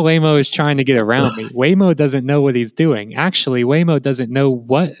 Now Waymo is trying to get around me. Waymo doesn't know what he's doing. Actually, Waymo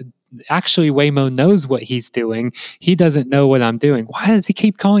knows what he's doing. He doesn't know what I'm doing. Why does he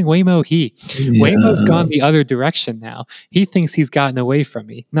keep calling Waymo he? Yeah. Waymo's gone the other direction now. He thinks he's gotten away from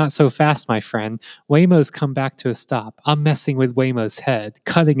me. Not so fast, my friend. Waymo's come back to a stop. I'm messing with Waymo's head,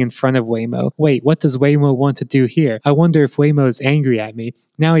 cutting in front of Waymo. Wait, what does Waymo want to do here? I wonder if Waymo's angry at me.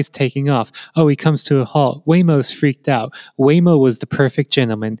 Now he's taking off. Oh, he comes to a halt. Waymo's freaked out. Waymo was the perfect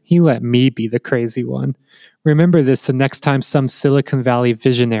gentleman. He let me be the crazy one. Remember this the next time some Silicon Valley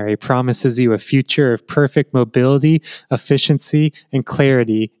visionary promises you a future of perfect mobility, efficiency, and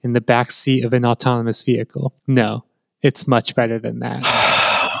clarity in the backseat of an autonomous vehicle. No, it's much better than that.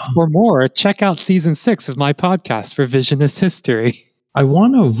 For more, check out season 6 of my podcast, Revisionist History. I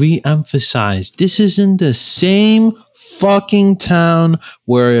want to re-emphasize, this is in the same fucking town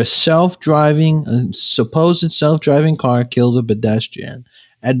where a supposed self-driving car killed a pedestrian.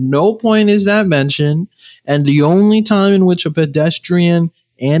 At no point is that mentioned. And the only time in which a pedestrian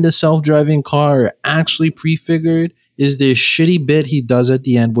and a self-driving car are actually prefigured is this shitty bit he does at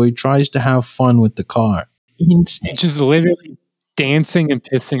the end where he tries to have fun with the car. Insane. Just literally dancing and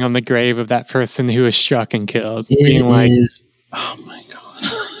pissing on the grave of that person who was struck and killed. Oh my God.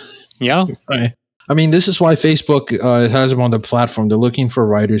 Yeah. Right. I mean, this is why Facebook has them on the platform. They're looking for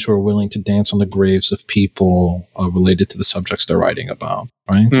writers who are willing to dance on the graves of people related to the subjects they're writing about,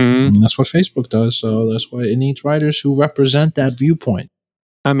 right? Mm-hmm. And that's what Facebook does. So that's why it needs writers who represent that viewpoint.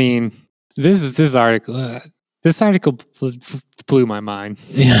 I mean, this article blew my mind.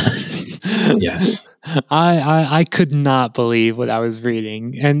 Yeah. Yes. I could not believe what I was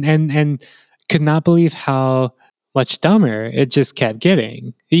reading, and could not believe how much dumber it just kept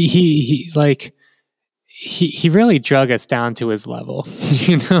getting. He really drug us down to his level,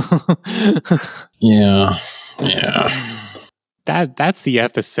 you know? Yeah. That's the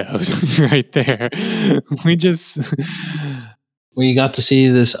episode right there. We got to see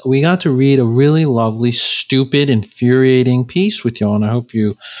this. We got to read a really lovely, stupid, infuriating piece with y'all, and I hope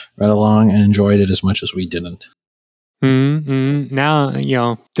you read along and enjoyed it as much as we didn't. Mm-hmm. Now,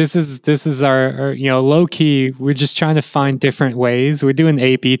 this is our low key. We're just trying to find different ways. We're doing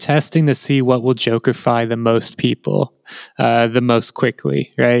A/B testing to see what will Jokerify the most people, the most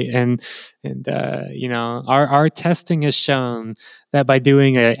quickly, right? And our testing has shown that by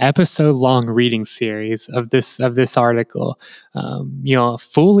doing an episode long reading series of this article,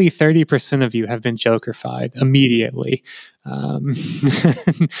 fully 30% of you have been Jokerified immediately.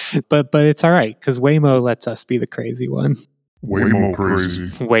 But it's all right because Waymo lets us be the crazy one. Waymo crazy.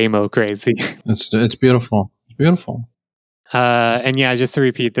 Waymo crazy. It's beautiful. It's beautiful. And yeah, just to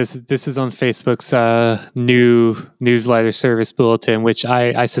repeat, this is on Facebook's new newsletter service bulletin, which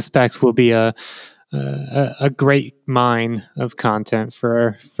I suspect will be a great mine of content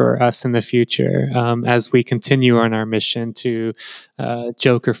for us in the future as we continue on our mission to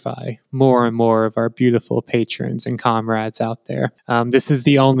Jokerify more and more of our beautiful patrons and comrades out there. This is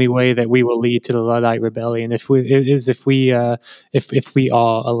the only way that we will lead to the Luddite Rebellion if we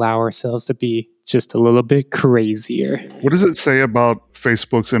all allow ourselves to be just a little bit crazier. What does it say about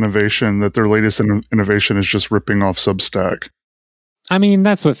Facebook's innovation that their latest innovation is just ripping off Substack? I mean,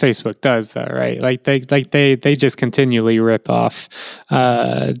 that's what Facebook does, though, right? They just continually rip off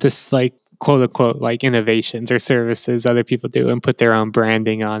this quote unquote like innovations or services other people do and put their own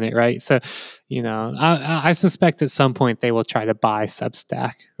branding on it, right? So, I suspect at some point they will try to buy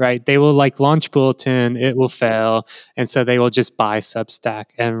Substack, right? They will like launch Bulletin, it will fail, and so they will just buy Substack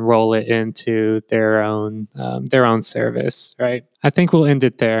and roll it into their own service, right? I think we'll end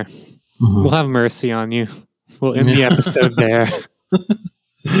it there. We'll have mercy on you. We'll end the episode there.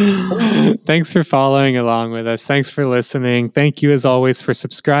 Thanks for following along with us. Thanks for listening. Thank you as always for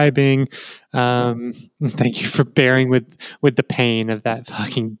subscribing. Thank you for bearing with the pain of that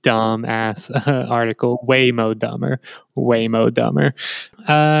fucking dumb ass article. Waymo dumber.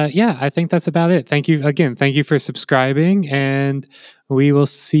 Yeah, I think that's about it. Thank you again. Thank you for subscribing, and we will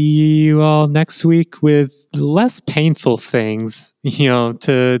see you all next week with less painful things,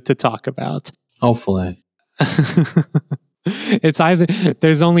 to talk about. Hopefully. It's either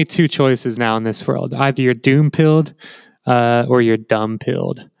there's only two choices now in this world: either you're doom pilled or you're dumb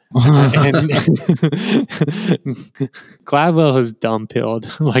pilled. And Gladwell is dumb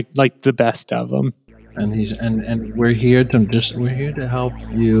pilled, like the best of them. And and we're here to help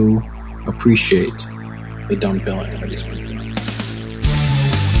you appreciate the dumb pilling that he's been doing.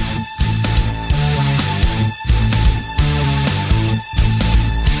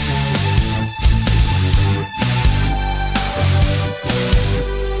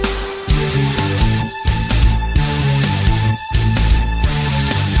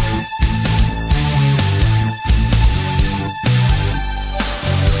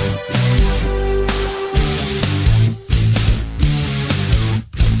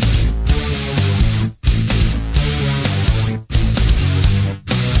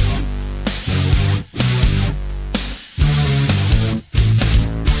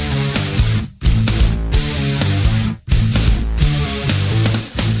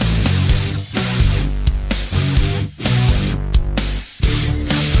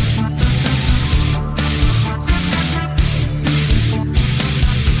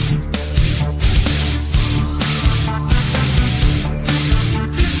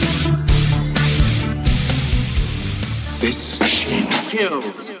 This shit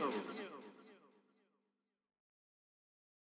killed.